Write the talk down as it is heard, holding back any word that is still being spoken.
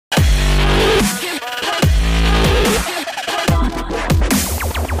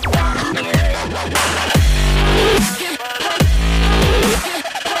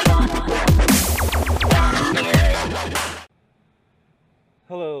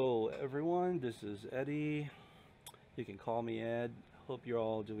Hello everyone, this is Eddie. You can call me Ed. Hope you're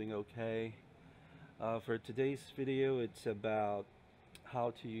all doing okay. For today's video, it's about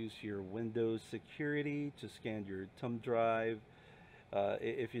how to use your Windows security to scan your thumb drive.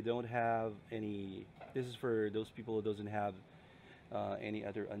 If you don't have any, this is for those people who doesn't have any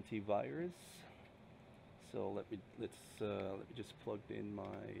other antivirus. So let me just plug in my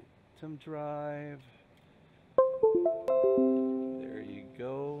thumb drive. There you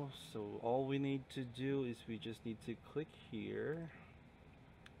go. So all we need to do is we just need to click here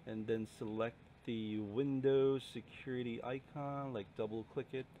and then select the Windows security icon, like double click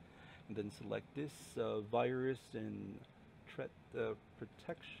it, and then select this virus and threat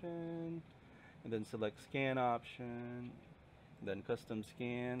protection, and then select scan option, and then custom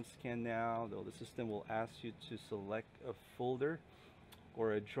scan now. Though the system will ask you to select a folder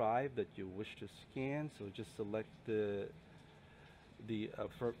or a drive that you wish to scan, so just select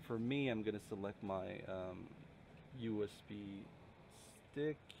for me, I'm gonna select my USB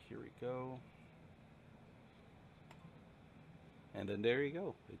stick. Here we go, and then there you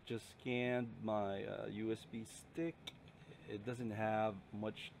go. It just scanned my USB stick. It doesn't have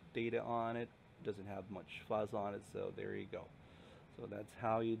much data on it, doesn't have much files on it, so there you go. So that's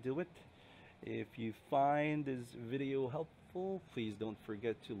how you do it. If you find this video helpful, please don't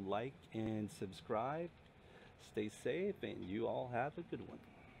forget to like and subscribe. Stay safe, and you all have a good one.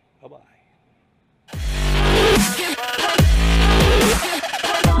 Bye bye.